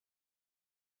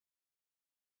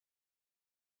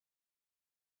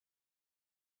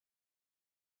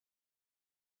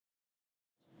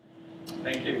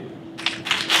Thank you.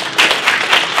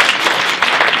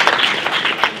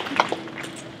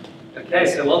 Okay,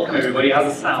 so welcome everybody.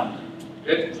 How's the sound?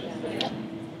 Good?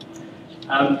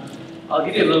 I'll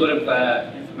give you a little bit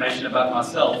of information about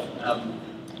myself.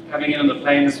 Coming in on the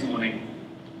plane this morning,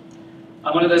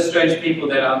 I'm one of those strange people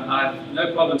that I have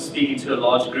no problem speaking to a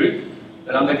large group,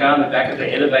 but I'm the guy on the back of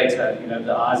the elevator, you know,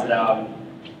 the eyes down,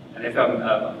 and if I'm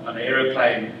on an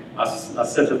aeroplane, I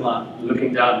sit with my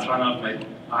looking down, trying not to make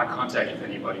eye contact with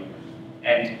anybody.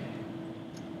 And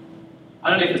I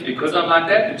don't know if it's because I'm like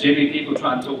that, but generally people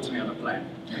try and talk to me on the plane.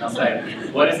 And I'll say,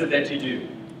 what is it that you do?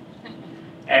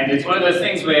 And it's one of those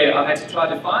things where I've had to try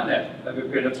to find that over a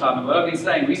period of time. And what I've been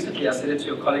saying recently, I said it to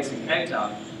your colleagues in Cape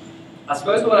Town, I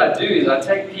suppose what I do is I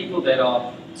take people that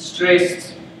are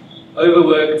stressed,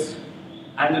 overworked,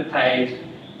 underpaid,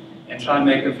 and try and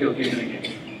make them feel human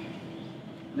again.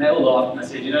 And they all laughed and I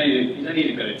said, you know, you don't need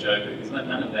to go to Joburg, there's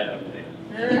none of that over there.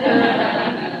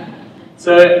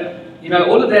 So, you know,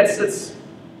 all of that sits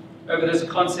over this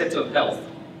concept of health.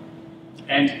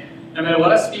 And no matter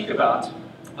what I speak about,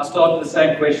 I start with the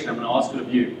same question. I'm going to ask it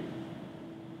of you.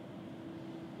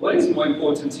 What is more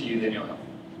important to you than your health?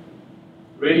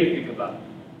 Really think about it.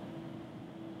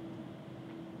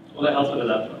 Or the health of a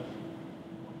loved one?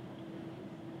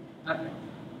 Nothing.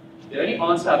 The only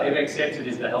answer I've ever accepted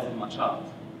is the health of my child.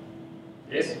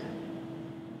 Yes?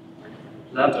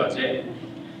 Loved ones, yeah.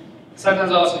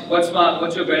 Sometimes I ask,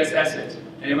 what's your greatest asset?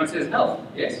 And everyone says, health.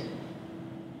 Yes.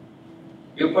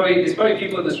 There's probably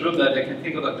people in this room that can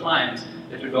think of a client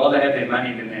that would rather have their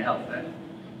money than their health. Eh?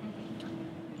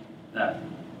 No.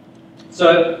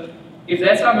 So, if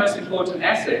that's our most important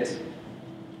asset,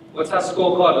 what's our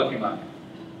scorecard looking like?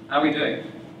 How are we doing?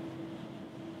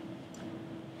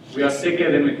 We are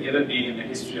sicker than we've ever been in the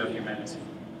history of humanity.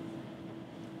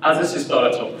 As this just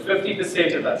started off,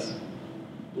 50% of us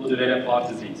will develop heart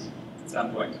disease at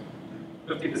some point.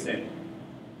 50%.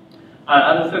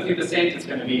 Other 50%, it's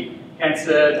going to be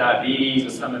cancer, diabetes, or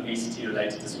some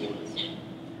obesity-related disorders.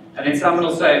 And then someone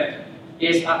will say,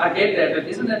 yes, I get that, but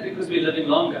isn't that because we're living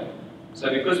longer? So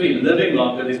because we're living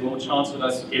longer, there's more chance of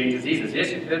us getting diseases.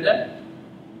 Yes, you've heard that?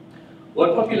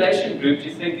 What population group do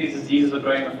you think these diseases are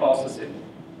growing the fastest in?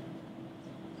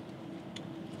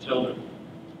 Children.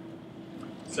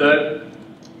 So,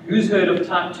 who's heard of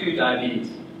type 2 diabetes?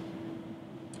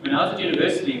 When I was at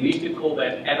university, we used to call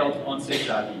that adult onset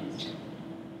diabetes.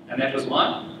 And that was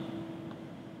why?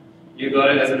 You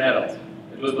got it as an adult.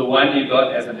 It was the one you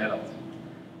got as an adult.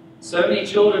 So many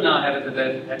children now have it that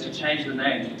they've had to change the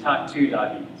name to type 2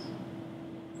 diabetes.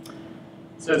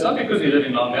 So it's not because we're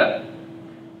living longer.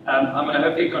 I'm going to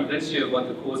hopefully convince you of what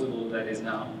the cause of all that is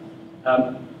now.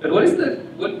 But what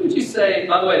would you say,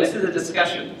 by the way, this is a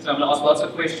discussion, so I'm going to ask lots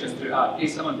of questions throughout.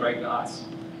 Please someone break the ice.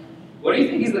 What do you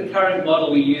think is the current model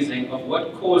we're using of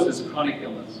what causes chronic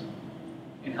illness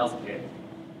in healthcare?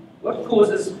 What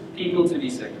causes people to be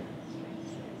sick?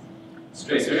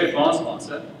 Stress. Very advanced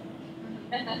answer.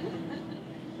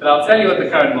 But I'll tell you what the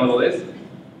current model is.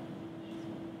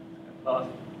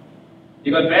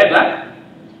 You got bad luck.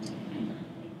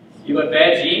 You got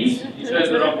bad genes. You chose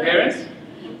the wrong parents.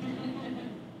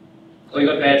 Or you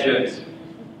got bad germs.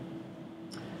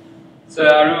 So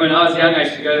I remember when I was young, I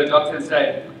used to go to the doctor and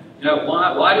say, you know,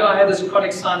 why do I have this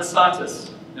chronic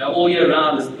sinusitis? You know, all year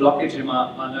round, this blockage in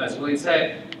my nose. Well, he'd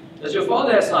say, does your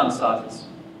father have sinusitis?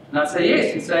 And I'd say,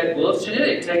 yes. He'd say, well, it's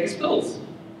genetic, take his pills.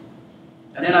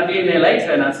 And then I'd be in there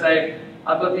later and I'd say,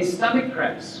 I've got these stomach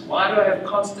cramps. Why do I have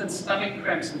constant stomach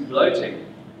cramps and bloating?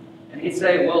 And he'd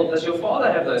say, well, does your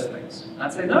father have those things? And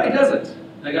I'd say, no, he doesn't.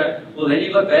 And I go, well, then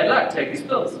you've got bad luck, take his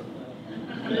pills.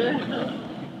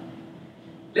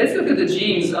 Let's look at the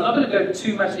genes. I'm not going to go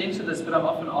too much into this, but I'm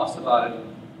often asked about it.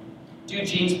 Do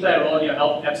genes play a role in your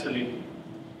health? Absolutely.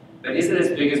 But is it as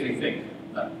big as we think?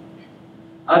 No.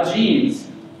 Our genes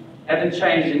haven't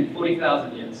changed in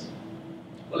 40,000 years.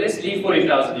 Well, let's leave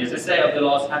 40,000 years. Let's say of the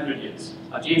last 100 years.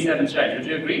 Our genes haven't changed. Would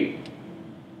you agree?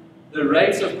 The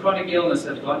rates of chronic illness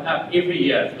have gone up every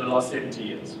year for the last 70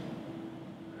 years.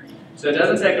 So it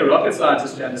doesn't take a rocket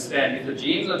scientist to understand if the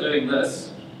genes are doing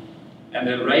this and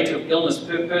the rate of illness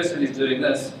per person is doing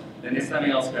this, then there's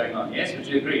something else going on. Yes, would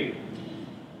you agree?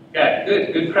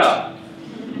 Okay, good crowd.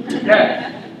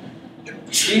 Okay.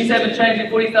 Genes haven't changed in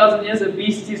 40,000 years,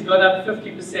 obesity's gone up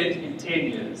 50% in 10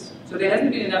 years. So there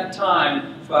hasn't been enough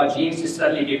time for our genes to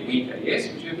suddenly get weaker.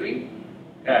 Yes, would you agree?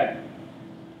 Okay.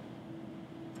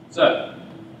 So,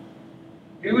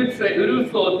 who would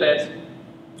have thought that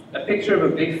a picture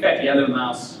of a big fat yellow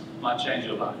mouse might change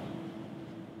your life?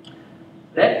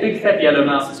 That big fat yellow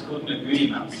mouse is called an agouti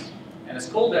mouse. And it's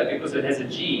called that because it has a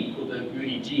gene called the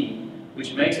agouti gene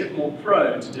which makes it more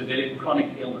prone to develop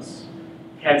chronic illness.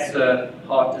 Cancer,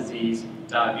 heart disease,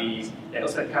 diabetes, they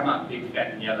also come out big,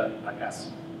 fat, and yellow, like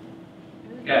us.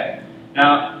 Okay.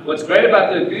 Now, what's great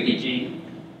about the Goody gene,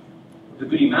 the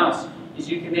Goody mouse, is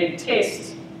you can then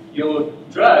test your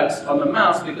drugs on the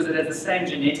mouse because it has the same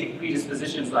genetic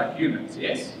predispositions like humans,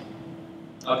 yes?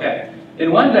 Okay.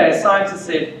 Then one day a scientist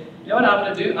said, you know what I'm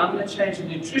going to do? I'm going to change the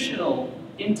nutritional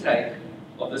intake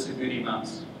of this agouti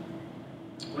mouse.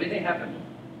 What do you think happened?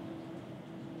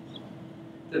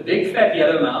 The big fat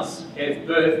yellow mouse gave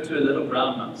birth to a little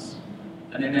brown mouse.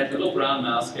 And then that little brown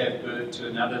mouse gave birth to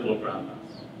another little brown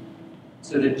mouse.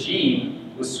 So the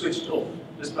gene was switched off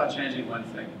just by changing one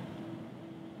thing.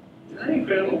 Isn't that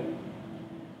incredible?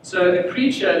 So a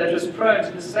creature that was prone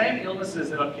to the same illnesses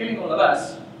that are killing all of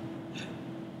us,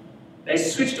 they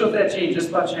switched off that gene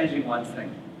just by changing one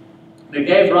thing. They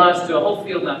gave rise to a whole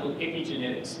field now called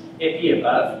epigenetics. Epi,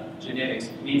 above, genetics.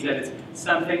 It means that it's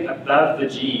something above the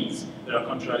genes that are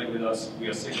controlling whether we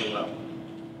are sick or well.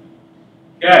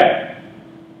 Okay.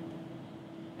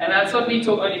 And that's not me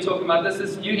only talking about this.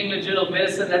 This is New England Journal of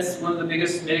Medicine. That's one of the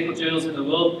biggest medical journals in the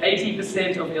world.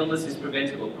 80% of illness is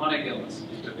preventable. Chronic illness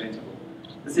is preventable.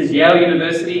 This is Yale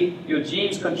University. Your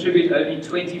genes contribute only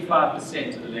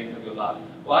 25% to the length of your life.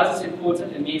 Why is this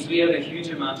important? It means we have a huge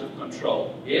amount of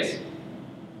control. Yes?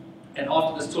 And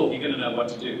after this talk, you're going to know what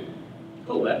to do.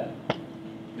 Cool, that.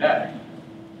 Yeah.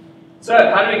 So,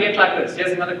 how do we get like this?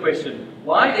 Here's another question.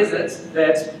 Why is it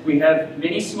that we have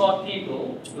many smart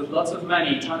people with lots of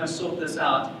money trying to sort this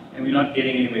out and we're not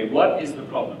getting anywhere? What is the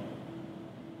problem?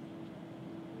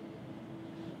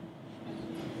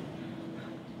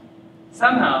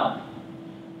 Somehow,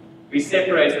 we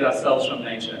separated ourselves from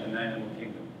nature in the animal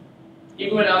kingdom.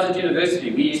 Even when I was at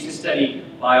university, we used to study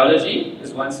biology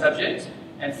as one subject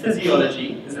and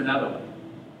physiology is another one.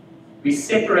 We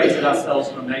separated ourselves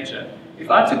from nature. If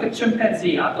I took a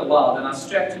chimpanzee out the wild and I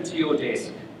strapped him to your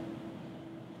desk,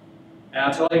 and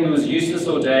I told him he was useless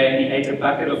all day and he ate a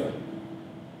bucket of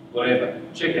whatever,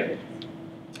 chicken,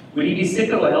 would he be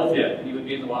sicker or healthier than he would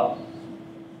be in the wild?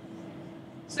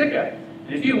 Sicker.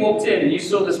 And if you walked in and you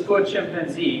saw this poor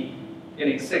chimpanzee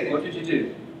getting sick, what would you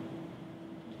do?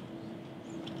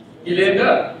 You let him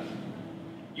go.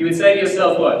 You would say to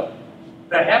yourself, what?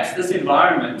 Perhaps this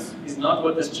environment is not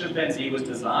what this chimpanzee was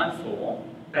designed for.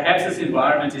 Perhaps this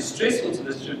environment is stressful to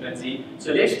this chimpanzee,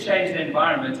 so let's change the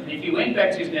environment. And if he went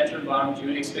back to his natural environment, you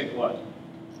would expect what?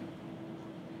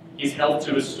 His health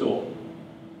to restore.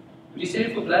 Would you send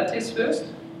him for blood tests first?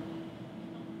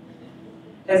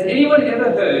 Has anyone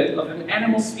ever heard of an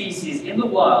animal species in the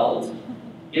wild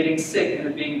getting sick and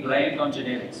it being blamed on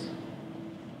genetics?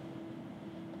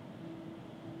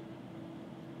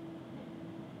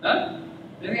 No?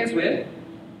 You think that's weird?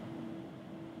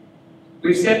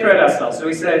 We separate ourselves. So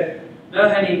we say, no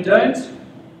honey, don't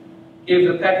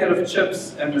give the packet of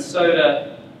chips and the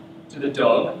soda to the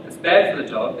dog. It's bad for the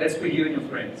dog. That's for you and your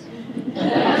friends. And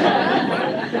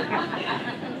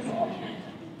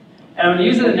I'm going to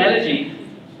use an analogy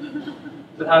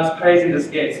with how crazy this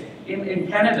gets. In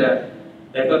Canada,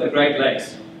 they've got the Great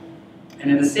Lakes.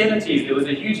 And in the 70s, there was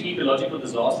a huge ecological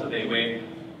disaster there where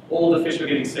all the fish were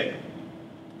getting sick.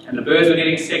 And the birds were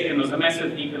getting sick, and it was a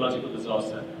massive ecological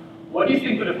disaster. What do you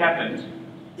think would have happened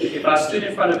if I stood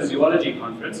in front of a zoology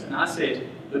conference and I said,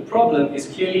 the problem is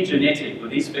clearly genetic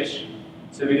with these fish,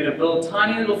 so we're going to build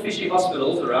tiny little fishy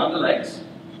hospitals around the lakes,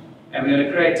 and we're going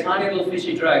to create tiny little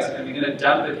fishy drugs, and we're going to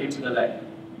dump it into the lake.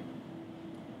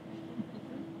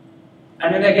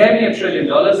 And then they gave me $1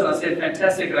 trillion, and I said,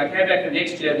 fantastic, and I came back the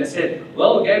next year and they said,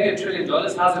 well, we gave you $1 trillion,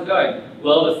 how's it going?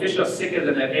 Well, the fish are sicker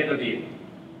than they've ever been.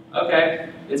 Okay,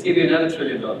 let's give you another $1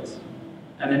 trillion.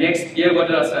 And the next year, what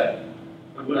did I say?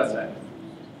 What would I say?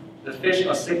 The fish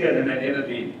are sicker than they've ever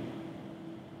been.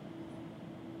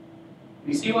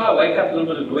 You see why I wake up a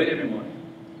little bit annoyed every morning?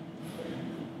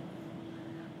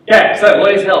 Yeah, so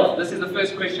what is health? This is the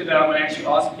first question that I'm going to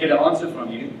actually get an answer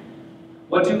from you.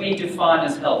 What do we define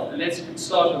as health? And let's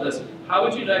start with this. How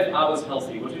would you know if I was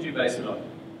healthy? What would you base it on?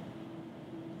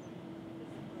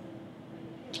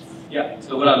 Yeah,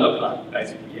 so what I look like,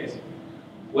 basically, yes.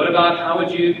 What about how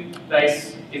would you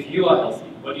base, if you are healthy,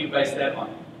 what do you base that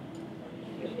on?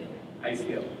 How you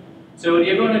feel. So would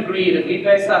everyone agree that we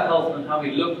base our health on how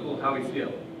we look or how we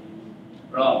feel?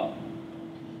 Wrong.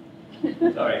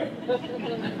 Sorry.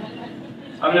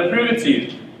 I'm going to prove it to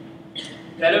you.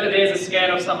 That over there is a scan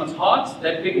of someone's heart.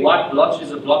 That big white blotch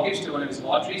is a blockage to one of his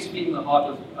arteries, feeding the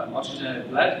heart with oxygenated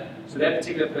blood. So that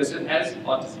particular person has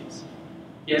heart disease.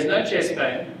 He has no chest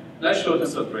pain, no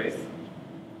shortness of breath,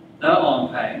 no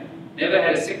arm pain, never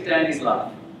had a sick day in his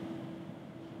life.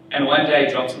 and one day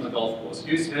drops on the golf course.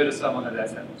 Who's heard of someone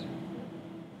that's happened to?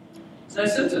 There's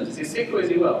no symptoms. Is he sick or is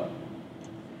he well?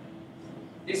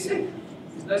 He's sick.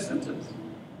 There's no symptoms.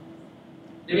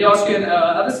 Let me ask you on the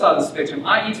other side of the spectrum.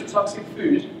 I eat a toxic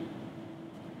food.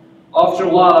 After a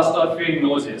while, I start feeling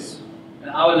nauseous. An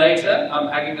hour later, I'm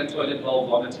hugging the toilet bowl,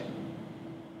 vomiting.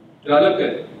 Do I look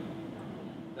good?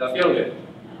 Do I feel good?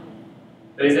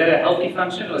 But is that a healthy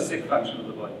function or a sick function of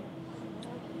the body?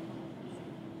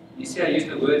 You see, I use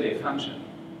the word there, function.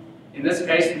 In this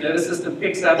case, the nervous system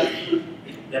picks up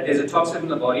that there's a toxin in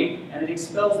the body and it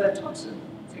expels that toxin.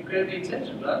 It's incredibly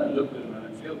intelligent, but I don't look good and I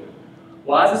don't feel good.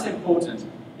 Why is this important?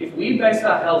 If we base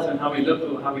our health on how we look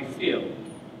or how we feel,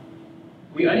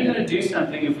 we're only going to do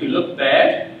something if we look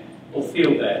bad or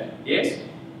feel bad. Yes?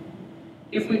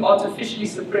 If we artificially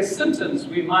suppress symptoms,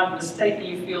 we might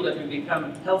mistakenly feel that we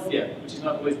become healthier, which is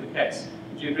not always the case.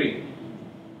 Would you agree?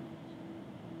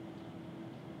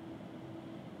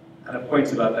 I have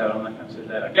points about that, I'm not going to do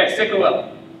that. Okay, stick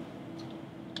well.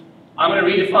 I'm going to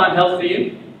redefine health for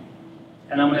you,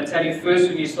 and I'm going to tell you first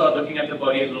when you start looking at the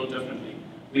body a little differently.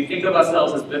 We think of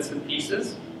ourselves as bits and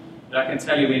pieces, but I can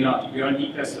tell you we're not. We're an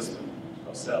ecosystem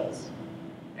of cells.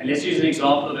 And let's use an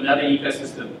example of another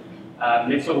ecosystem.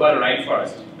 Let's talk about a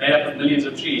rainforest, made up of millions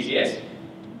of trees, yes?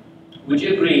 Would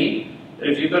you agree that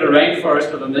if you've got a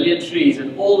rainforest of 1 million trees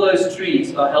and all those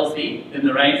trees are healthy, then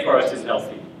the rainforest is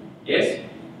healthy? Yes?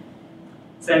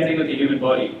 Same thing with the human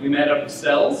body. We're made up of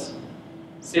cells,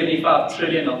 75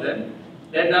 trillion of them.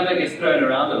 That number gets thrown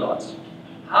around a lot.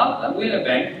 We're in a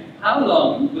bank. How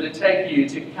long will it take you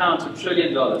to count $1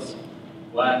 trillion?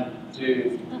 1,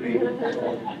 2, 3,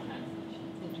 4.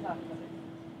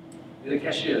 You're the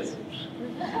cashiers.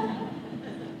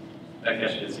 No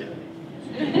cashiers yet.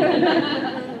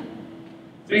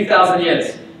 3,000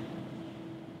 years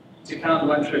to count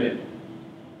 1 trillion.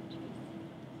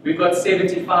 We've got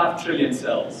 75 trillion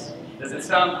cells. Does it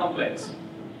sound complex?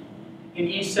 In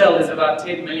each cell, there's about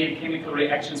 10 million chemical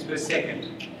reactions per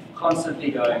second,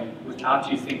 constantly going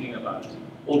without you thinking about it,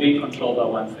 all being controlled by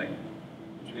one thing,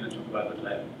 which we're going to talk about a bit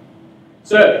later.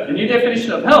 So, the new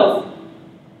definition of health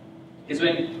is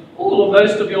when all or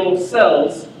most of your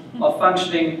cells are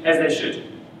functioning as they should,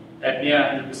 at near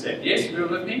 100%. Yes, you're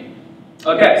with me?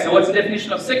 Okay, so what's the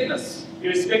definition of sickness?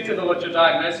 Irrespective of what your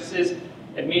diagnosis is,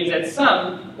 it means that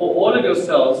some or all of your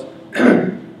cells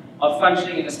are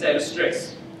functioning in a state of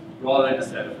stress rather than a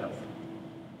state of health.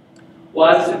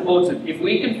 Why is this important? If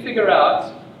we can figure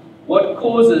out what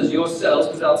causes your cells,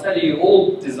 because I'll tell you, you're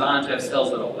all designed to have cells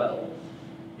that are well.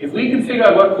 If we can figure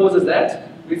out what causes that,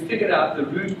 we've figured out the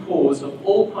root cause of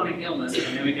all chronic illness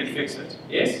and then we can fix it.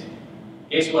 Yes?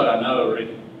 Guess what? I know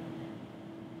already.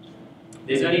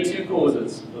 There's only 2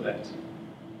 causes for that.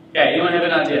 Okay, anyone have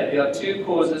an idea? There are 2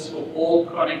 causes for all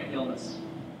chronic illness.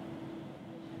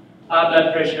 High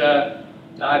blood pressure,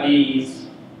 diabetes,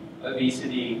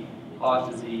 obesity,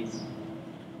 heart disease.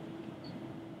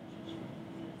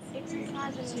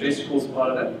 Stress forms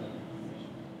part of it.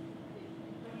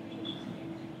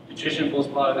 Nutrition forms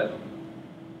part of it.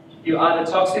 You're either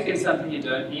toxic in something you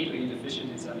don't need or you're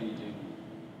deficient in something you do need.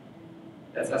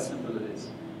 That's how simple it is.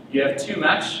 You have too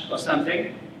much of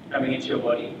something coming into your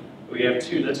body, or you have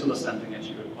too little of something that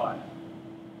you require.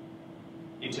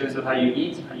 In terms of how you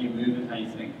eat, how you move, and how you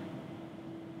think.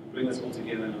 We'll bring this all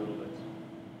together in a little bit.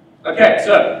 Okay,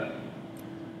 so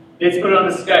let's put it on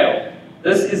a scale.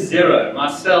 This is 0. My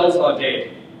cells are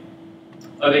dead.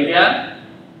 Over here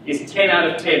is 10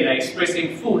 out of 10. They're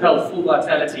expressing full health, full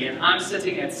vitality, and I'm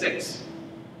sitting at 6.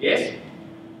 Yes?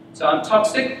 So I'm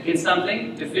toxic in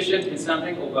something, deficient in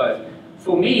something, or both.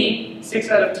 For me, 6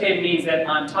 out of 10 means that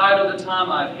I'm tired all the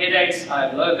time, I have headaches, I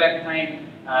have low back pain,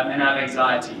 and I have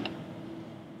anxiety.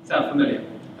 Sound familiar?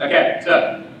 Okay,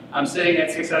 so I'm sitting at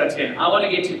 6 out of 10. I want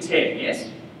to get to 10, yes?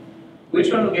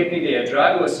 Which one will get me there, a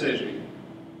drug or a surgery?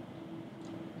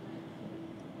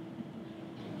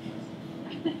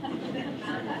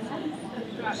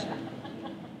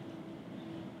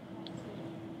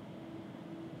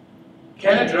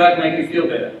 Can a drug make you feel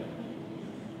better?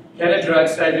 Can a drug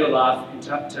save your life in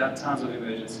times of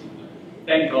emergency?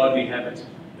 Thank God we have it.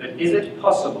 But is it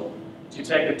possible to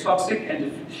take a toxic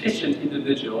and deficient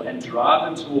individual and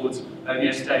drive them towards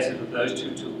homeostasis with those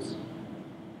 2 tools?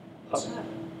 Possible.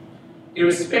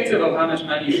 Irrespective of how much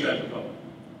money you throw at the problem.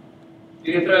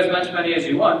 You can throw as much money as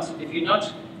you want. If you're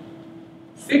not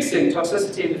fixing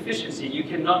toxicity and deficiency, you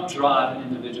cannot drive an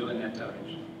individual in that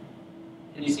direction.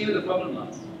 Can you see where the problem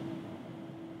lies?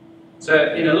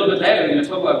 So in a little bit later, we're going to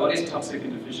talk about what is toxic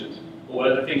and deficient, or what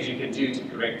are the things you can do to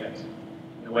correct that.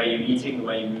 The way you're eating, the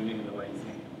way you're moving, and the way you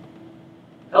think.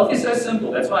 Health is so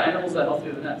simple. That's why animals are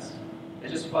healthier than us. They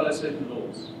just follow certain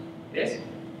laws. Yes?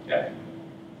 Okay.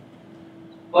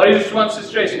 Body response to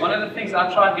stress. One of the things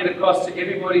I try and get across to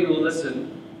everybody who will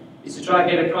listen is to try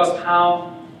and get across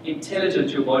how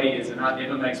intelligent your body is and how it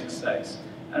never makes mistakes.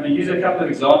 I'm going to use a couple of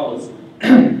examples.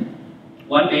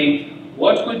 One being,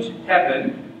 what would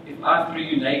happen if I threw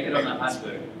you naked on an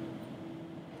iceberg?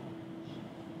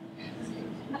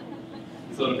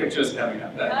 This little picture is coming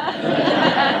up.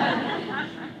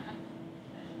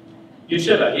 You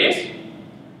shiver, yes?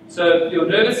 So your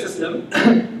nervous system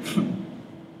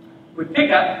would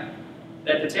pick up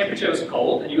that the temperature was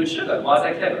cold and you would shiver. Why is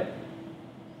that clever?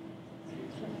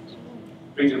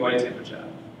 Brings your body temperature up.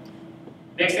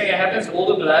 Next thing that happens, all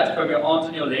the blood from your arms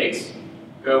and your legs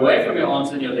go away from your arms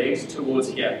and your legs towards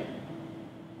here.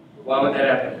 Why would that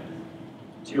happen?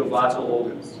 To your vital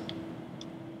organs.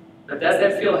 But does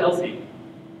that feel healthy?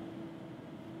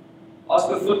 Ask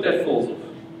a foot that falls off.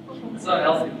 It's not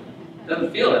healthy. It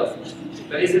doesn't feel healthy.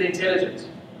 But is it intelligent?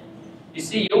 You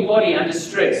see, your body under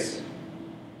stress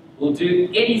will do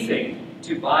anything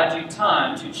to bide you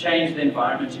time to change the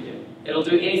environment you're in. It'll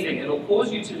do anything. It'll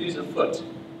cause you to lose a foot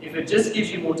if it just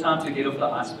gives you more time to get off the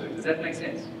iceberg. Does that make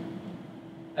sense?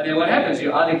 And then what happens?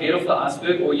 You either get off the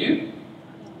iceberg or you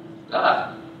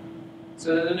die.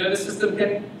 So that the nervous system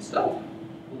can stop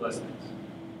all those things.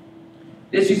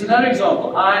 Let's use another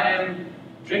example. I am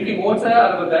drinking water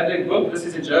out of a bad book. This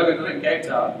is in Joburg, not in Cape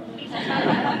Town.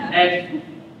 And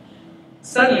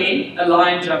suddenly a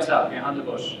lion jumps out behind the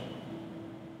bush.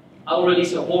 I will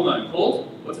release a hormone called,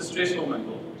 what's a stress hormone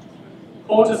called?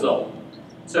 Cortisol.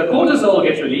 So cortisol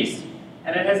gets released,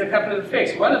 and it has a couple of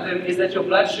effects. One of them is that your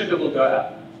blood sugar will go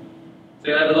up. So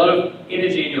you'll have a lot of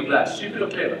energy in your blood. Stupid or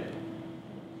clever?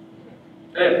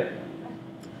 Clever.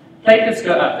 Platelets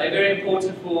go up. They're very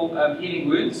important for healing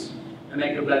wounds and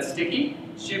make your blood sticky.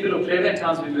 Stupid or clever in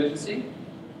times of emergency?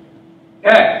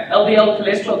 Okay, LDL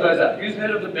cholesterol goes up. Who's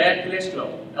heard of the bad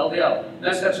cholesterol? LDL.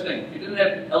 No such thing. If you didn't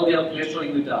have LDL cholesterol,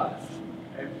 you would die.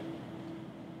 Okay.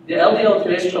 The LDL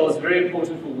cholesterol is very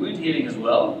important for wound healing as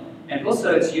well, and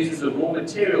also it's used as a raw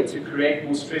material to create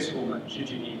more stress hormone, should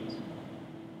you need it.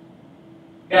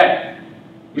 Okay,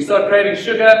 we start craving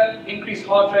sugar, increased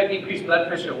heart rate, increased blood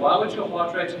pressure. Why would your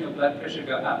heart rate and your blood pressure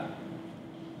go up?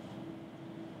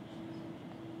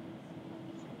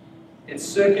 It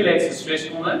circulates the stress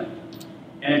hormone,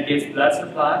 and it gets blood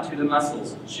supply to the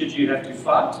muscles. Should you have to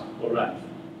fight or run?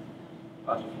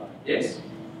 Fight or flight. Yes?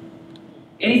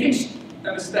 Anything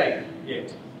a mistake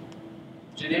yet?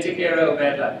 Genetic error or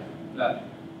bad luck? No.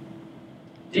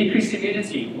 Decreased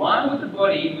immunity. Why would the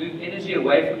body move energy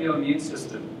away from your immune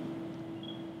system?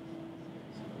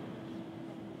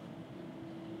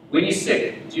 When you're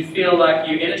sick, do you feel like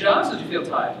you're energized or do you feel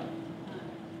tired?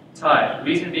 Tired.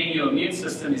 Reason being, your immune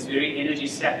system is very energy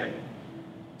sapping.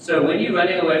 So when you're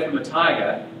running away from a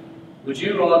tiger, would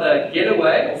you rather get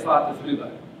away or fight the flu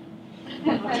bug?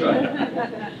 Sure.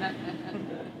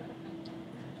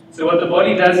 So what the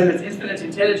body does in its infinite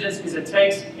intelligence is it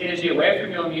takes energy away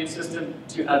from your immune system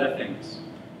to other things.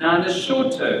 Now in the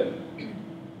short term,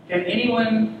 can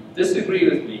anyone disagree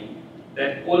with me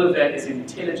that all of that is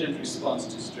intelligent response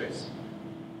to stress?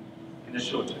 In the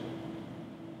short term.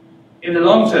 In the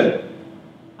long term,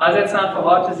 how does that sound for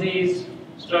heart disease,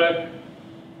 stroke,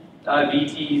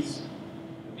 diabetes,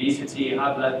 obesity,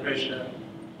 high blood pressure,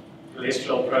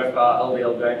 cholesterol profile,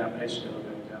 LDL going up, HDL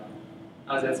going down?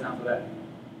 How does that sound for that?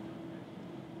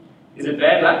 Is it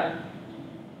bad luck?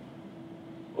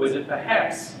 Or is it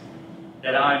perhaps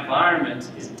that our environment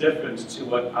is different to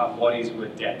what our bodies will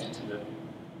adapt to live in?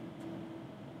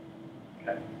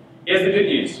 Okay. Here's the good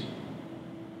news.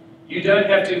 You don't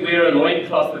have to wear a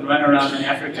loincloth and run around in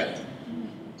Africa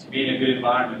to be in a good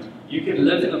environment. You can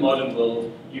live in the modern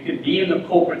world, you can be in the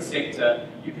corporate sector,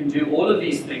 you can do all of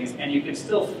these things, and you can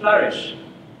still flourish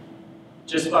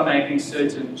just by making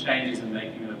certain changes and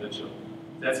making an habitual.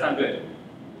 Does that sound good?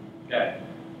 Okay.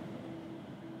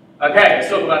 Okay, let's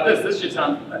talk about this. This should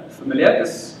sound familiar.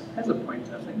 This has a point,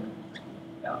 I think.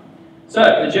 Yeah. So,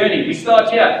 the journey. We start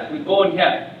here. We're born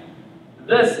here.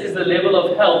 This is the level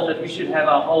of health that we should have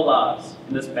our whole lives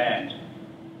in this band.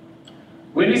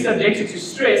 When we're subjected to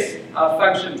stress, our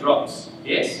function drops.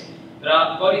 Yes? But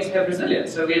our bodies have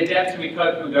resilience. So we adapt and we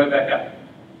cope and we go back up.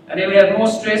 And then we have more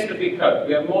stress, but we cope.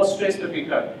 We have more stress, but we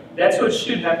cope. That's what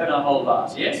should happen our whole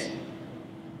lives. Yes?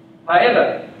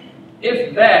 However,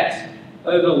 if that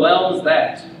overwhelms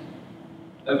that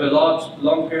over a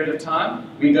long period of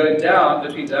time, we go down,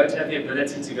 but we don't have the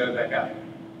ability to go back up.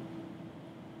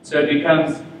 So it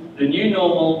becomes the new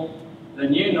normal, the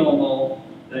new normal,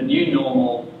 the new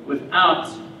normal, without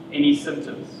any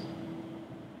symptoms.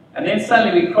 And then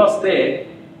suddenly we cross there,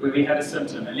 where we have a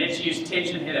symptom. And let's use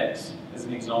tension headaches as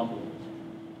an example.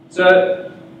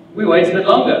 So we wait a bit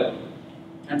longer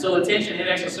until the tension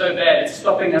headaches are so bad it's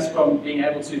stopping us from being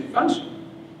able to function.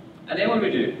 And then what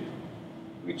do?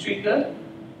 We treat the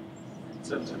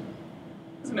symptom.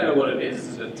 Doesn't matter what it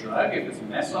is it a drug, if it's a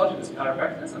massage, if it's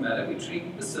chiropractic, doesn't matter. We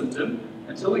treat the symptom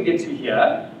until we get to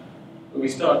here, where we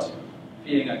start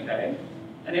feeling okay.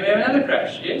 And then we have another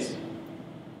crash, yes?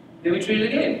 Then we treat it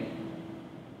again.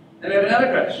 Then we have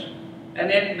another crash. And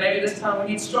then maybe this time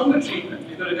we need stronger treatment.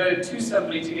 We've got to go to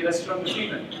somebody to get a stronger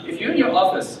treatment. If you're in your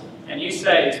office and you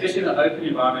say, especially in an open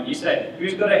environment, you say,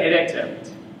 who's got a headache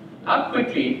tablet? How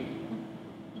quickly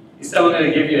is someone going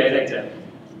to give you a headache tablet?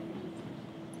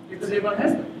 Because everyone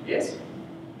has them, yes?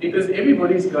 Because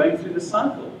everybody's going through the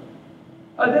cycle.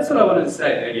 Oh, that's what I wanted to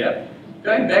say earlier.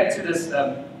 Going back to this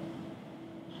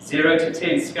 0 to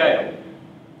 10 scale,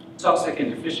 toxic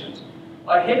and deficient.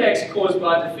 Are headaches caused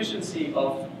by deficiency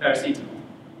of paracetamol?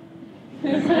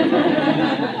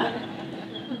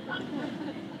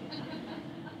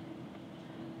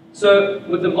 So,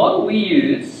 with the model we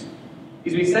use,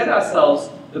 is we say to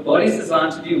ourselves, the body's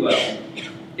designed to do well.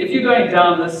 If you're going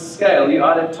down this scale, you're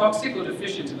either toxic or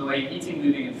deficient in the way you're eating,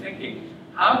 moving, and thinking.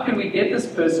 How can we get this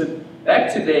person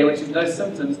back to there, which is no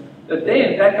symptoms, but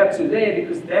then back up to there,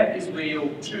 because that is where your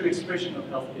true expression of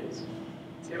health is.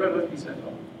 Is everyone with me so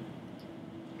far?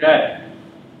 Okay.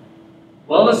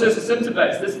 Wellness versus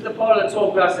symptom-based. This is the part of the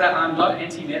talk where I say I'm not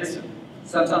anti-medicine.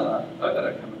 Sometimes I hope I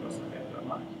don't come across like that, but I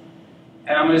might.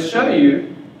 And I'm going to show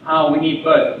you how we need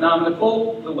both. Now I'm going to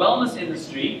call the wellness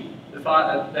industry the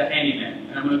handyman,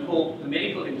 and I'm going to call the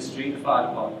medical industry the fire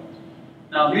department.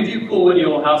 Now, who do you call when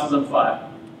your house is on fire?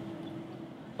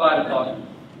 Fire department.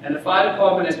 And the fire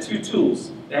department has two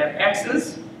tools. They have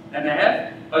axes and they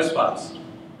have hose pipes.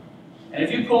 And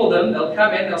if you call them, they'll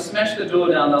come in, they'll smash the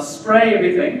door down, they'll spray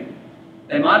everything.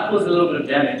 They might cause a little bit of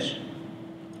damage.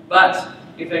 But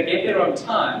if they get there on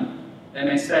time, they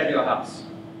may save your house.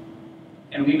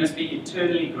 And we must be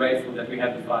eternally grateful that we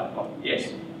have the fire department.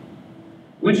 Yes?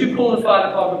 Would you call the fire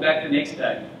department back the next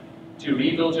day to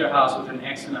rebuild your house with an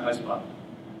axe and a hose pipe?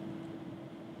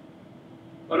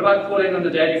 What about calling them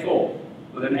the day before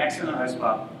with an axe and a hose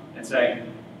pipe and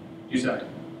saying, do so?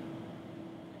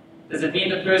 Does it mean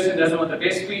the person doesn't want the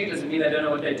best for you? Does it mean they don't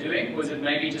know what they're doing? Or is it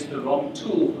maybe just the wrong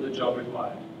tool for the job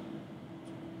required?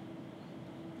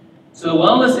 So the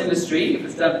wellness industry, if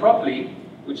it's done properly,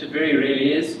 which it very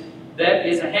rarely is, that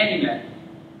is a handyman.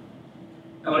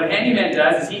 And what a handyman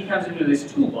does is he comes into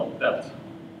this tool belt.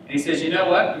 And he says, you know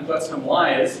what, we've got some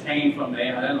wires hanging from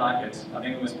there, I don't like it, I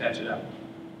think we must patch it up.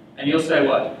 And you'll say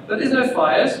what? But there's no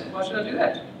fires, why should I do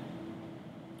that?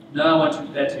 No, I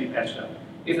want that to be patched up.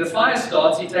 If the fire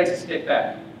starts, he takes a step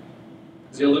back.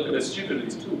 Because he'll look a bit stupid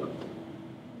with his tool belt.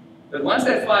 But once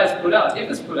that fire is put out, if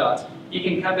it's put out, he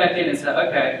can come back in and say,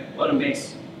 okay, what a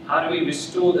mess. How do we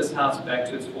restore this house back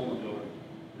to its former glory?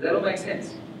 Does that all make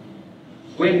sense?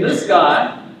 When this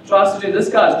guy tries to do this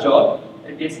guy's job,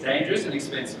 it gets dangerous and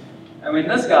expensive. And when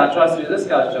this guy tries to do this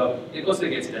guy's job, it also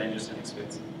gets dangerous and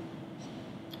expensive.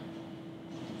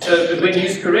 So, but when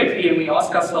used correctly and we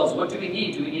ask ourselves, what do we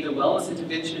need? Do we need a wellness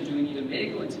intervention? Do we need a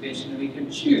medical intervention? And we can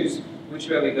choose which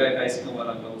way we go based on what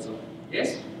our goals are.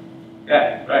 Yes?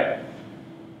 Okay, right.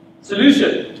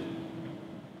 Solution.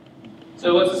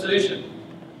 So what's the solution?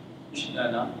 You should know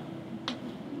now.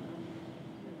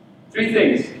 3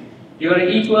 things. You've got to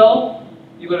eat well,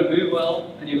 you've got to move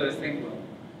well, and you've got to think well.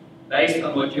 Based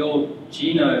on what your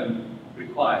genome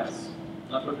requires,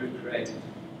 not what we've created.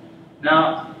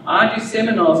 Now, I do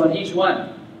seminars on each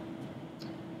one.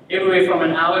 Everywhere from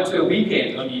an hour to a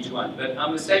weekend on each one. But I'm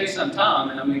going to save you some time,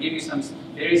 and I'm going to give you some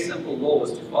very simple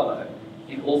laws to follow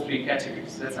in all 3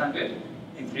 categories. Does that sound good?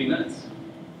 In 3 minutes.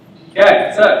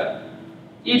 Okay, so,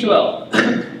 eat well.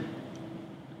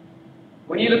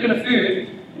 When you look at a food,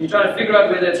 and you try to figure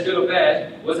out whether it's good or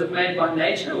bad, was it made by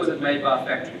nature or was it made by a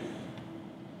factory?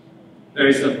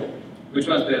 Very simple. Which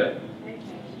one's better?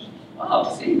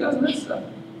 Oh, see, you guys know stuff.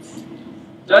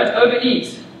 Don't overeat.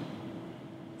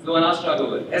 It's the one I struggle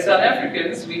with. As South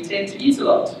Africans, we tend to eat a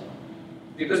lot.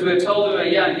 Because we're told when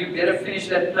we're young, you better finish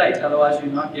that plate, otherwise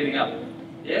you're not getting up.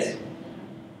 Yes?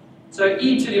 So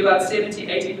eat till you're about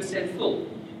 70–80% full.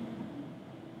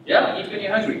 Yeah, eat when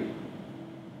you're hungry.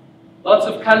 Lots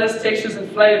of colors, textures,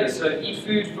 and flavors. So eat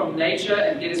food from nature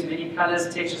and get as many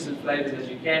colors, textures, and flavors as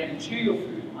you can. And chew your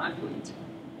food. Mindful eating.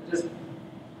 Just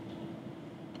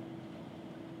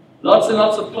lots and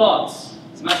lots of plants.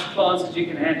 As much plants as you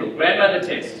can handle. Grandmother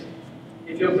test.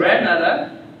 If your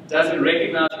grandmother doesn't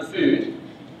recognize the food,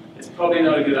 it's probably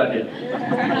not a good idea.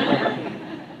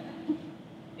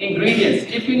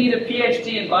 Ingredients. If you need a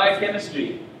PhD in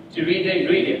biochemistry to read the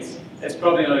ingredients, that's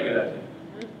probably not a good idea.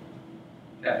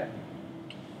 Okay.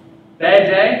 Bad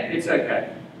day, it's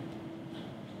okay.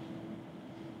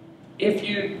 If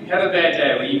you have a bad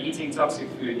day when you're eating toxic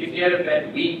food, if you had a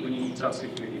bad week when you eat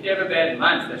toxic food, if you have a bad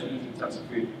month that you're eating toxic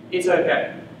food, it's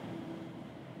okay.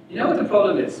 You know what the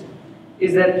problem is?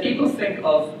 Is that people think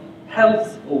of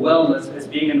health or wellness as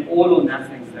being an all or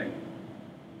nothing thing.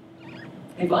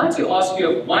 If I had to ask you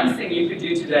of one thing you could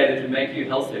do today that would make you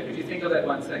healthier, could you think of that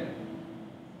one thing?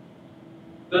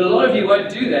 But a lot of you won't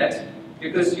do that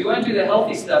because you won't do the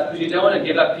healthy stuff because you don't want to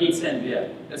give up pizza and beer.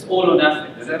 That's all or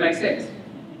nothing. Does that make sense?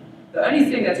 The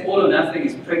only thing that's all or nothing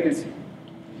is pregnancy.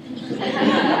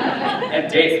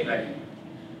 And death, maybe.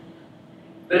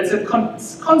 But it's a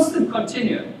constant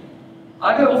continuum.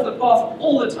 I go off the path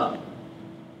all the time.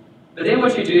 But then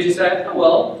what you do is you say, oh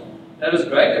well, that was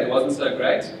great, that wasn't so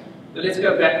great, but let's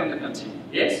go back on the continuum.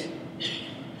 Yes?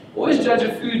 Always judge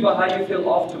a food by how you feel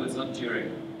afterwards, not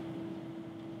during.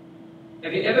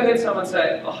 Have you ever heard someone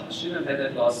say, oh, I shouldn't have had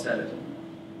that last salad?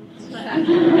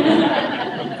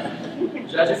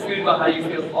 Judge a food by how you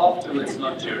feel afterwards,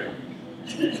 not during.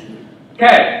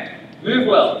 Okay, move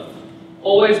well.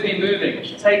 Always be moving.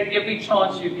 Take every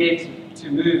chance you get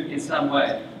to move in some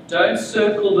way. Don't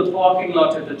circle the parking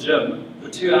lot at the gym for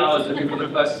 2 hours looking for the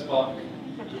closest park.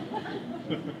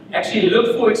 Actually,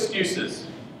 look for excuses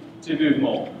to move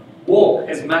more. Walk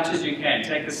as much as you can.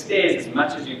 Take the stairs as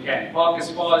much as you can. Park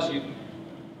as far as you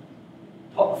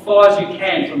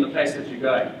can from the place that you're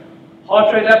going.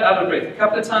 Heart rate up, out of breath. A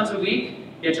couple of times a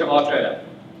week, get your heart rate up.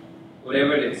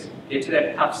 Whatever it is. Get to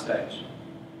that puff stage.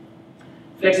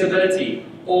 Flexibility.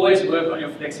 Always work on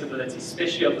your flexibility,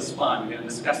 especially of the spine. We're going to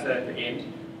discuss that at the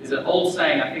end. There's an old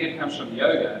saying, I think it comes from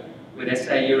yoga, where they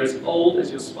say you're as old as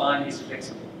your spine is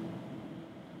flexible.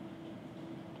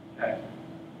 Okay.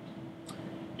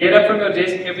 Get up from your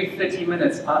desk every 30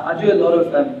 minutes. I do a lot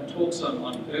of talks on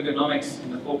ergonomics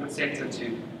in the corporate sector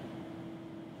to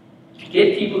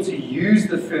get people to use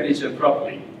the furniture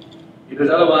properly. Because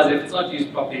otherwise, if it's not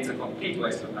used properly, it's a complete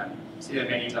waste of money. I've seen it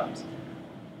many times.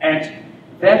 And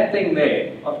that thing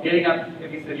there, of getting up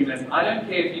every 30 minutes, I don't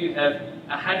care if you have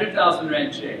a 100,000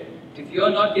 rand chair. If you're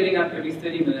not getting up every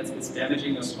 30 minutes, it's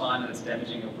damaging your spine and it's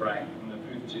damaging your brain. I'm going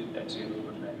to prove that to you a little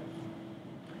bit later.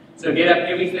 So get up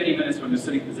every 30 minutes from your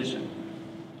sitting position.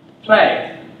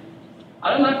 Play. I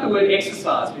don't like the word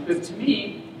exercise because to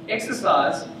me,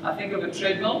 exercise, I think of a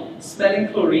treadmill, smelling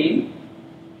chlorine,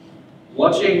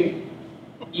 watching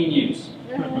e-news.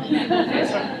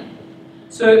 Yes?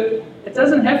 So it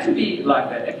doesn't have to be like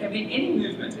that. It can be any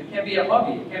movement. It can be a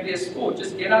hobby. It can be a sport.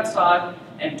 Just get outside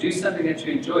and do something that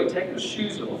you enjoy. Take your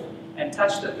shoes off and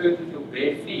touch the earth with your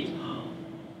bare feet.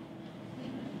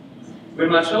 When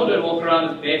my children walk around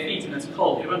with bare feet and it's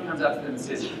cold, everyone comes up to them and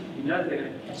says, you know they're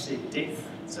going to catch their death.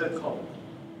 It's so cold.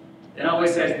 Then I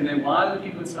always say to them, why do the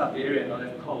people in Siberia not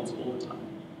have colds all the time?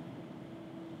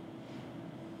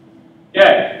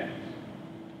 Yeah.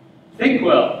 Think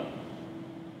well.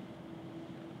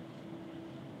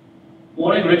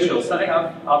 Morning ritual, something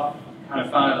I've kind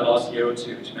of found in the last year or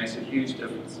two, which makes a huge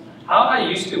difference. How I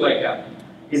used to wake up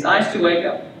is I used to wake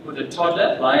up with a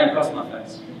toddler lying across my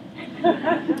face.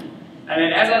 And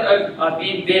then as I'd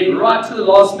be in bed right to the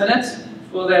last minute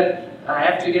for that I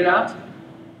have to get out,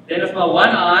 then with my one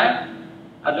eye,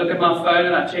 I'd look at my phone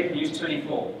and I'd check News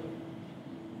 24.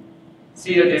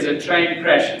 See that there's a train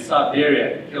crash in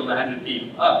Siberia that killed 100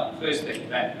 people. Oh, first thing,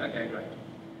 bang, okay, great.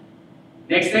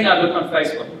 Next thing, I'd look on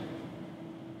Facebook.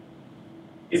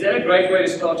 Is that a great way to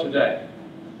start your day?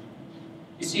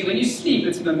 You see, when you sleep,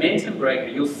 it's a momentum breaker.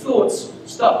 Your thoughts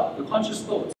stop, your conscious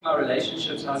thoughts. My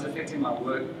relationships, how's it affecting my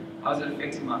work? How's it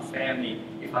affecting my family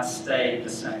if I stay the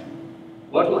same?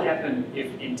 What will happen if,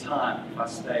 in time, if I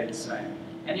stay the same?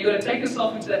 And you've got to take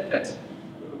yourself into that pit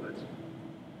a little bit.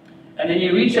 And then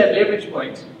you reach that leverage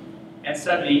point, and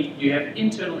suddenly you have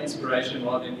internal inspiration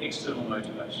rather than external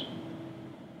motivation.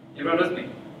 Everyone with me?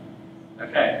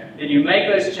 Okay. Then you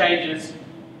make those changes,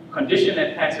 condition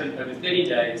that pattern over 30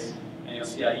 days, and you'll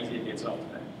see how easy it gets after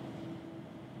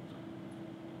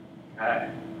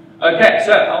that. Okay,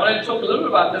 so I wanted to talk a little bit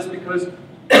about this because,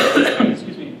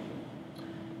 excuse me,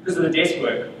 because of the desk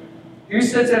work. Who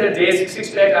sits at a desk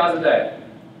 6 to 8 hours a day?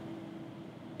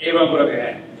 Everyone put up your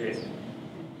hand. Yes.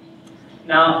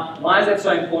 Now, why is that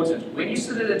so important? When you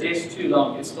sit at a desk too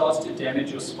long, it starts to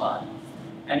damage your spine.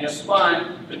 And your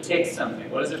spine protects something.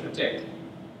 What does it protect?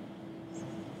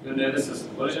 Your nervous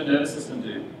system. What does your nervous system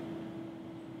do?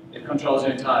 It controls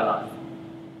your entire life.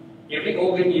 Every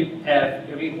organ you have,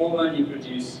 every hormone you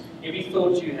produce, every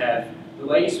thought you have, the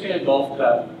way you swing a golf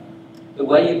club, the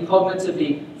way you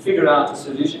cognitively figure out a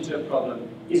solution to a problem,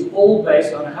 is all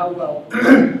based on how well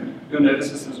your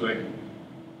nervous system is working.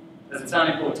 Does it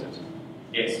sound important?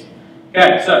 Yes.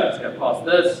 Okay, so let's go past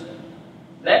this.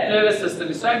 That nervous system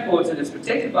is so important, it's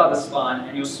protected by the spine,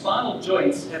 and your spinal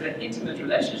joints have an intimate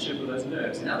relationship with those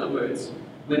nerves. In other words,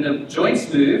 when the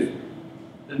joints move,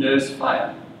 the nerves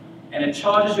fire, and it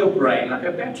charges your brain like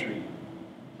a battery.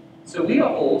 So we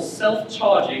are all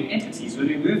self-charging entities. When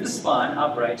we move the spine,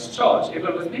 our brains charge.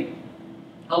 Everyone with me?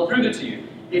 I'll prove it to you.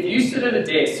 If you sit at a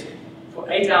desk for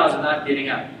 8 hours without getting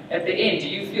up, at the end, do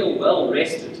you feel well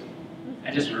rested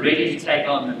and just ready to take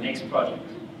on the next project?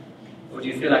 Or do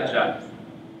you feel like junk?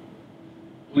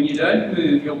 When you don't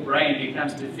move, your brain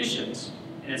becomes deficient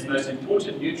in its most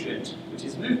important nutrient, which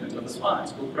is movement of the spine.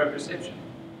 It's called proprioception.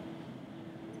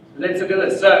 Let's look at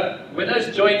this. So, when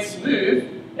those joints move,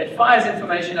 it fires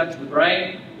information up to the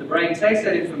brain takes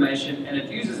that information and it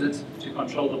uses it to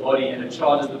control the body, and it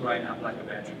charges the brain up like a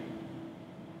battery.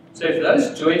 So if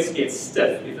those joints get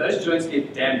stiff, if those joints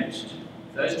get damaged,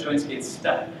 if those joints get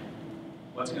stuck,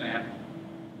 what's going to happen?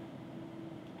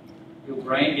 Your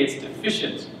brain gets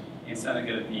deficient in something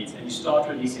that it needs, and you start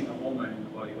releasing a hormone in the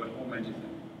body. What hormone do you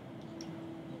think?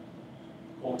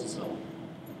 Cortisol.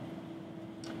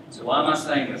 So why am I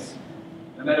saying this?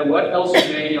 No matter what else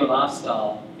you're doing in your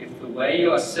lifestyle, if the way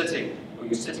you are sitting, or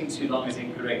you're sitting too long, is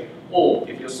incorrect, or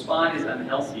if your spine is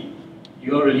unhealthy,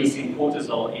 you're releasing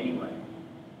cortisol anyway.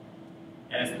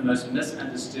 And it's the most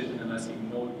misunderstood and the most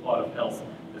ignored part of health,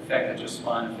 the fact that your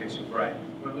spine affects your brain.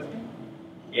 You with me?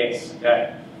 Yes,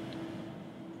 okay.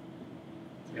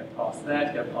 Let's go past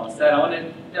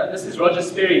that, this is Roger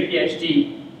Sperry,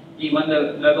 PhD. He won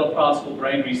the Nobel Prize for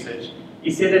brain research.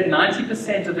 He said that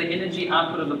 90% of the energy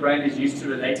output of the brain is used to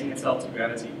relating itself to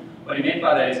gravity. What he meant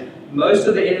by that is, most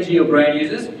of the energy your brain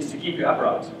uses is to keep you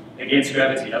upright against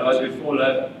gravity, otherwise you'd fall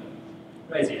over.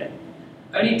 Crazy, eh?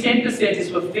 Only 10% is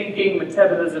for thinking,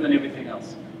 metabolism, and everything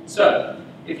else. So,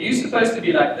 if you're supposed to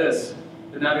be like this,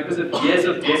 but now because of years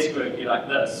of desk work, you're like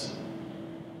this,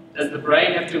 does the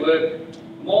brain have to work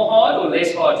more hard or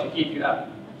less hard to keep you up?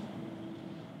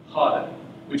 Harder.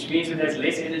 Which means it has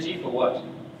less energy for what?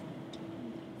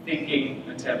 Thinking,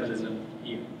 metabolism,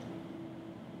 healing.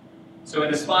 So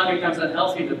when the spine becomes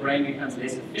unhealthy, the brain becomes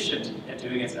less efficient at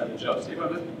doing its other jobs.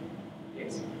 Everyone with me?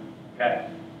 Yes. Okay.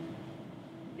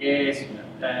 Yes,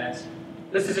 that.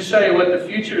 This is to show you what the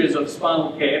future is of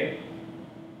spinal care.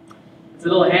 It's a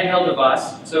little handheld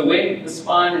device. So when the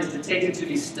spine is detected to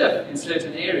be stiff in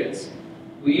certain areas,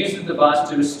 we use the device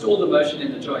to restore the motion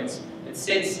in the joints. It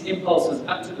sends impulses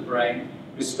up to the brain,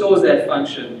 restores that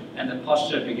function, and the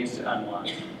posture begins to unwind.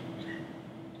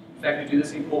 In fact, we do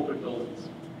this in corporate buildings.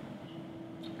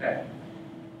 Okay.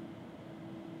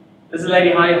 This is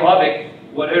Lady Heidi Harvick.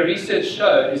 What her research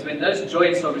showed is when those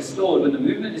joints are restored, when the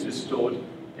movement is restored,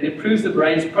 it improves the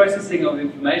brain's processing of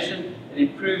information, it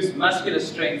improves muscular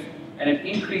strength, and it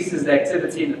increases the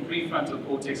activity in the prefrontal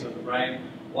cortex of the brain.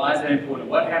 Why is that important?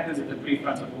 What happens at the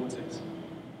prefrontal cortex?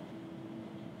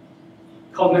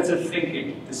 Cognitive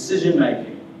thinking, decision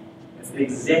making. It's the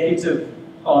executive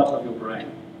part of your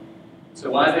brain.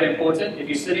 So why is that important? If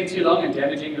you're sitting too long and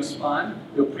damaging your spine,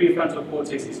 your prefrontal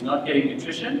cortex is not getting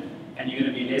nutrition, and you're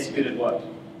going to be less good at what?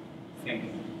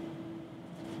 Thinking.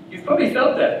 You've probably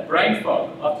felt that, brain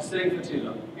fog, after sitting for too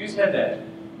long. Who's had that?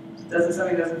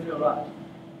 Something doesn't feel right.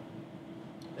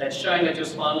 That's showing that your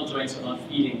spinal joints are not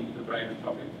feeding the brain with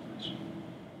proper information.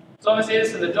 Thomas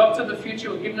Edison, the doctor of the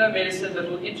future, will give no medicine but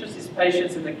will interest his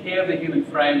patients in the care of the human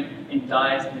frame, in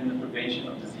diet, and in the prevention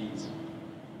of disease.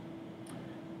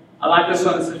 I like this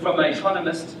one. This is from an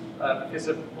economist,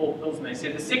 Professor Paul Pilsner. He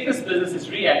said, the sickness business is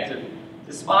reactive.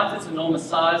 Despite its enormous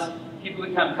size, people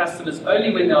become customers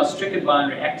only when they are stricken by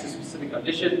and react to a specific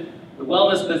condition. The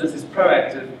wellness business is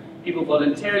proactive. People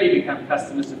voluntarily become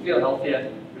customers to feel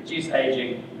healthier, reduce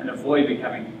aging, and avoid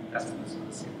becoming customers of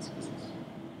the sickness business.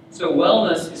 So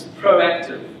wellness is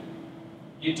proactive.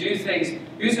 You do things.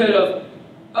 Who's heard of,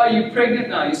 oh, you're pregnant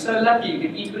now, you're so lucky, you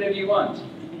can eat whatever you want.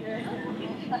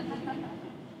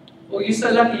 Or you're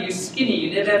so lucky, you're skinny,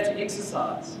 you never have to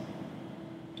exercise.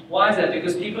 Why is that?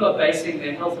 Because people are basing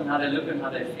their health on how they look and how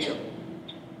they feel.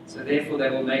 So therefore they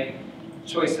will make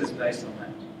choices based on that.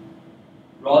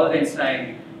 Rather than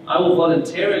saying, I will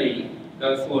voluntarily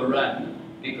go for a run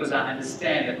because I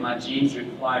understand that my genes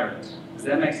require it. Does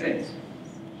that make sense?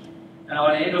 And I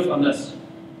want to end off on this.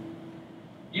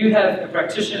 You have a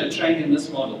practitioner trained in this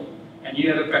model, and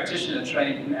you have a practitioner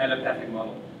trained in the allopathic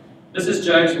model. Mrs.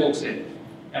 Jones walks in,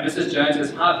 and Mrs. Jones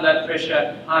has high blood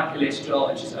pressure, high cholesterol,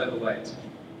 and she's overweight.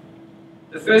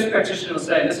 The first practitioner will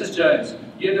say, Mrs. Jones,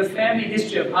 you have a family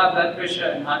history of high blood pressure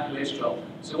and high cholesterol.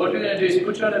 So what we're going to do is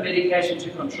put you on a medication to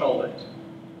control that.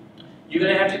 You're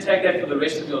going to have to take that for the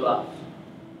rest of your life.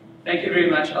 Thank you very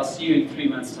much. I'll see you in 3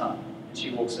 months' time. And she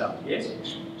walks out. Yes?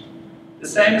 The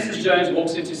same Mrs. Jones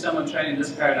walks into someone training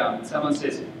this paradigm, and someone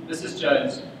says, Mrs.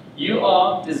 Jones, you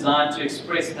are designed to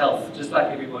express health just like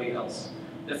everybody else.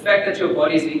 The fact that your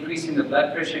body is increasing the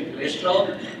blood pressure and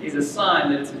cholesterol is a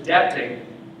sign that it's adapting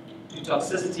to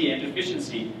toxicity and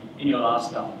deficiency in your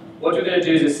lifestyle. What we're going to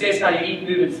do is assess how you eat,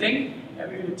 move, and think, and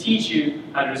we're going to teach you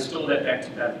how to restore that back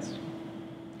to balance.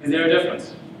 Is there a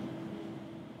difference?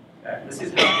 Okay, this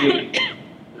is how big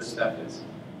this stuff is.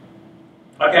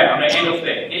 Okay, I'm going to end off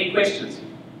there. Any questions?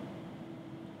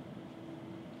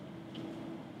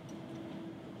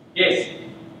 Yes?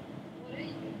 What are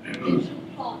your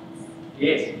plants?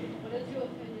 Yes. What is your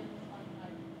opinion on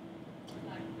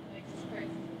like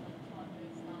expressing on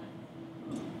those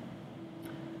lines?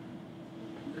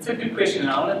 That's a good question,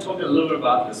 and I want to talk a little bit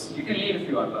about this. You can leave if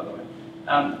you want, by the way.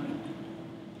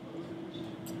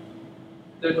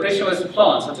 The question was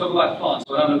plants. I talk about plants.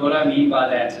 What I mean by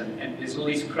that, and there's all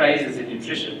these crazes in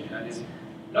nutrition.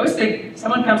 I always think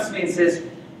someone comes to me and says,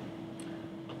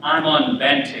 I'm on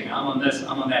Banting, I'm on this,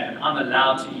 I'm on that, and I'm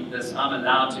allowed to eat this, I'm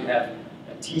allowed to have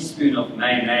a teaspoon of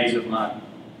mayonnaise with my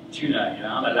tuna,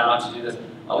 I'm allowed to do this.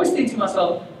 I always think to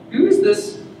myself, who is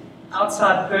this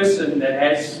outside person that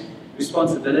has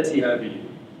responsibility over you?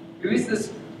 Who is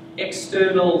this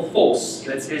external force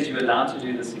that says you're allowed to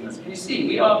do this and this? Can you see?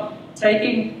 We are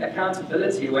taking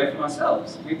accountability away from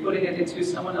ourselves. We're putting it into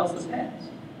someone else's hands.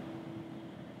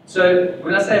 So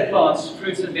when I say plants,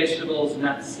 fruits and vegetables,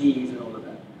 nuts, seeds, and all of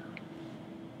that.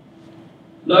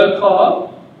 Low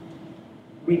carb,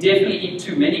 we definitely eat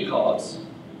too many carbs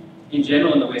in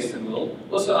general in the Western world.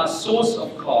 Also, our source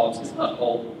of carbs is not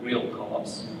all real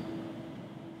carbs.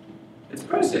 It's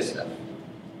processed stuff.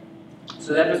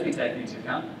 So that must be taken into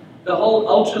account. The whole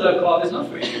ultra low carb is not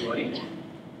for everybody.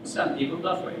 For some people,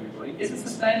 not for everybody. Is it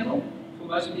sustainable for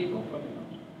most people? Probably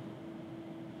not.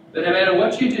 But no matter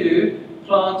what you do,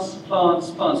 plants, plants,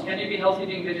 plants. Can you be healthy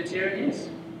being vegetarian? Yes.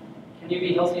 Can you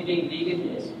be healthy being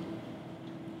vegan? Yes.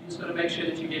 You just got to make sure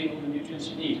that you're getting all the nutrients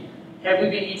you need. Have we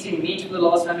been eating meat for the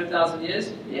last 100,000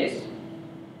 years? Yes.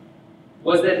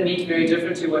 Was that meat very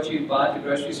different to what you buy at the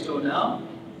grocery store now?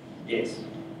 Yes.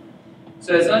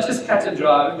 So it's not just cut and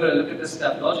dry. We've got to look at this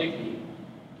stuff logically.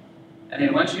 And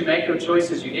then once you make your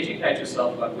choices, you educate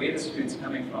yourself about where this food's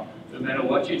coming from. No matter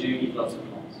what you do, eat lots of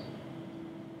plants.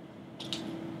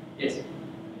 Yes?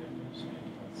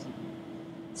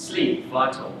 Sleep,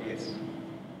 vital, yes.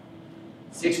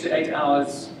 6 to 8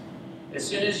 hours. As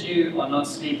soon as you are not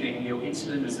sleeping, your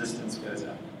insulin resistance goes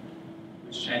up,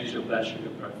 which changes your blood sugar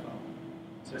profile.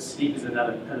 So sleep is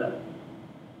another pillar.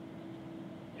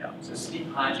 Yeah, so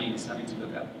sleep hygiene is something to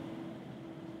look up.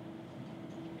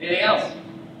 Anything else?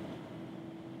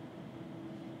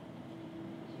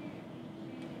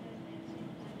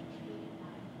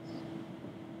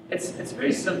 It's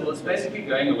very simple. It's basically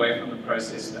going away from the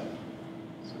processed stuff.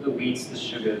 So the wheats, the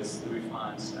sugars, the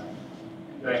refined stuff,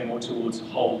 and going more towards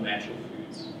whole natural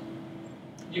foods.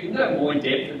 You can go more in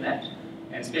depth than that,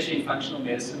 and especially in functional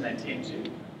medicine, they tend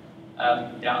to.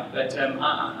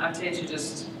 I tend to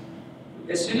just,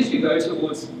 as soon as you go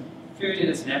towards food in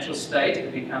its natural state,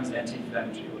 it becomes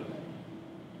anti-inflammatory automatically.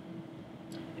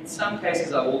 In some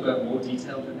cases, I will go more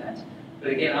detailed than that.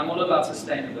 But again, I'm all about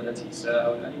sustainability, so I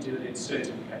would only do it in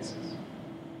certain cases.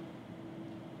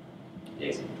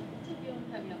 Yes?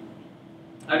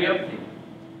 Homeopathy.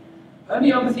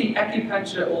 Homeopathy,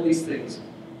 acupuncture, all these things.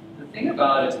 The thing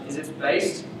about it is it's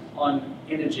based on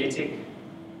energetic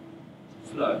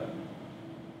flow.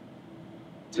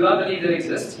 Do I believe it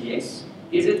exists? Yes.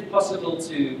 Is it possible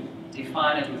to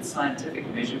define it with scientific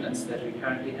measurements that we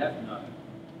currently have? No.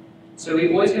 So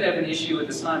we're always going to have an issue with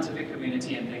the scientific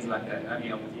community and things like that,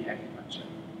 homeopathy, acupuncture.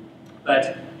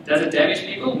 But does it damage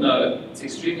people? No. It's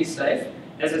extremely safe.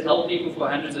 Does it help people for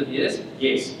hundreds of years?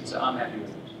 Yes. So I'm happy with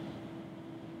it.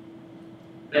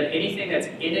 But anything that's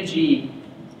energy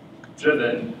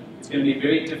driven, it's going to be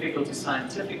very difficult to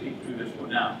scientifically prove it for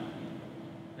now.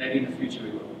 Maybe in the future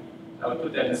we will. I would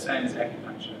put that the same as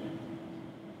acupuncture.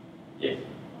 Yeah.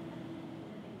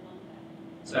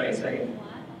 Sorry, say again.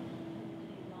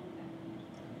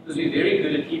 Because we're very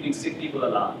good at keeping sick people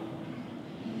alive.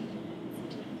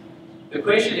 The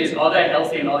question is, are they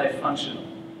healthy and are they functional?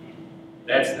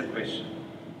 That's the question.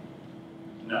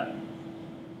 No.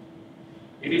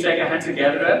 If you take a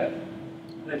hunter-gatherer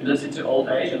that lives into old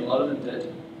age, and a lot of them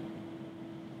did,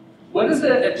 what does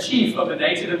a chief of a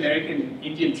Native American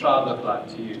Indian tribe look like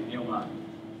to you, in your mind?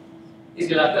 Is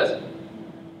he like this?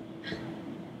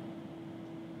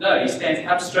 No, he stands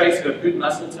up straight, he's got good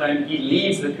muscle tone, he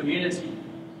leads the community.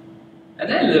 And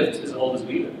they lived as old as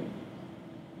we live.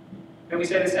 Can we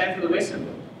say the same for the Western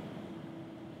world?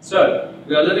 So,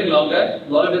 we are living longer. A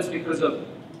lot of it's because of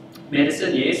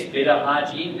medicine, yes, better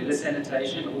hygiene, better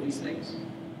sanitation, all these things.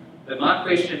 But my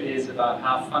question is about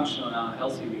how functional and how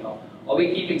healthy we are. Are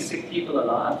we keeping sick people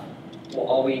alive? Or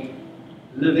are we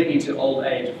living into old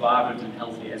age vibrant and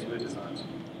healthy as we're designed to?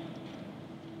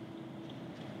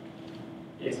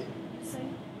 Yes? You say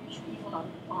which people are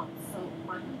plants, so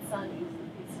my concern is the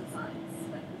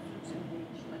pesticides, like the fruit and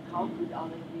veg, like how good are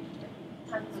they? Like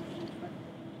tons of fruit, but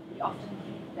we often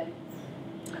think that it's...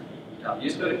 Yeah, you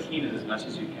just got to clean it as much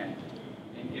as you can.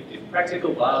 And if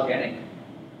practical, buy organic.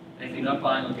 And if you're not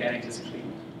buying organic, just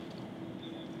clean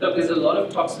it. Look, there's a lot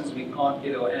of toxins we can't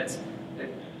get away.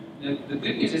 The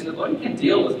good news is the body can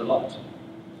deal with a lot.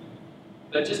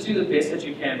 But just do the best that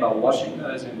you can by washing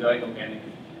those and going organic if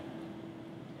you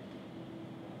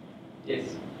can.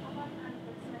 Yes? How about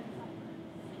antivitamins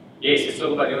supplements? Yes, let's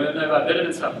talk about, you want to know about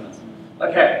vitamin supplements.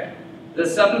 Okay, the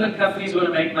supplement companies want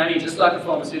to make money just like a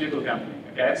pharmaceutical company.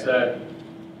 Okay, so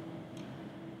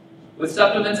with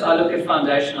supplements, I look at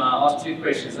foundation and I ask two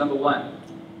questions. Number one,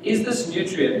 is this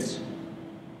nutrient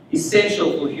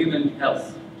essential for human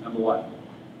health? Number one.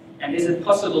 And is it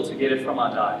possible to get it from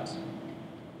our diet?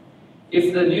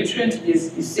 If the nutrient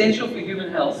is essential for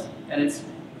human health and it's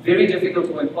very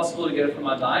difficult or impossible to get it from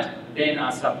our diet, then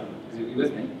our supplement. Is you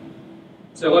with me?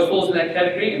 So what falls in that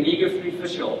category? Omega-3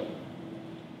 fish oil.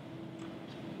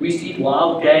 We used to eat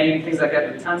wild game, things like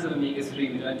that, with tons of omega-3.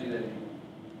 We don't do that anymore.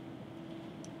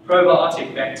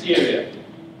 Probiotic bacteria.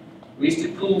 We used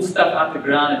to pull stuff out the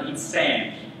ground and eat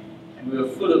sand, and we were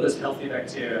full of this healthy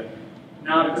bacteria.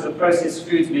 Now, because of processed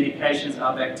foods, medications,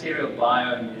 our bacterial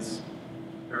biome is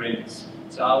horrendous.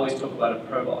 So I always talk about a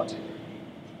probiotic.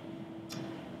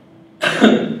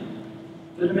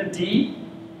 Vitamin D,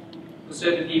 for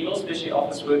certain people, especially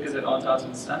office workers that aren't out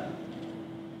in the sun.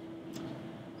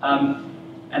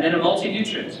 And then a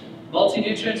multi-nutrient.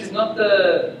 Multi-nutrient is not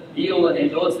the be-all and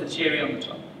end-all, it's the cherry on the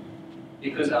top.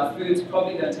 Because our foods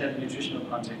probably don't have the nutritional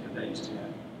content that they used to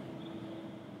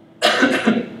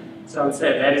have. So I would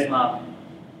say that is my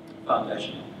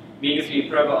foundation. Omega-3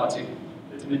 probiotic,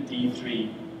 vitamin D3,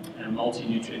 and a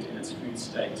multi-nutrient in its food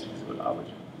state is what I would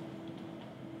do.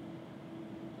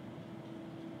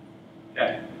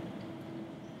 Okay.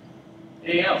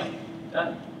 Anything else?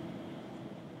 Done?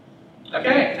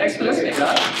 Okay, thanks for listening,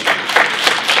 guys.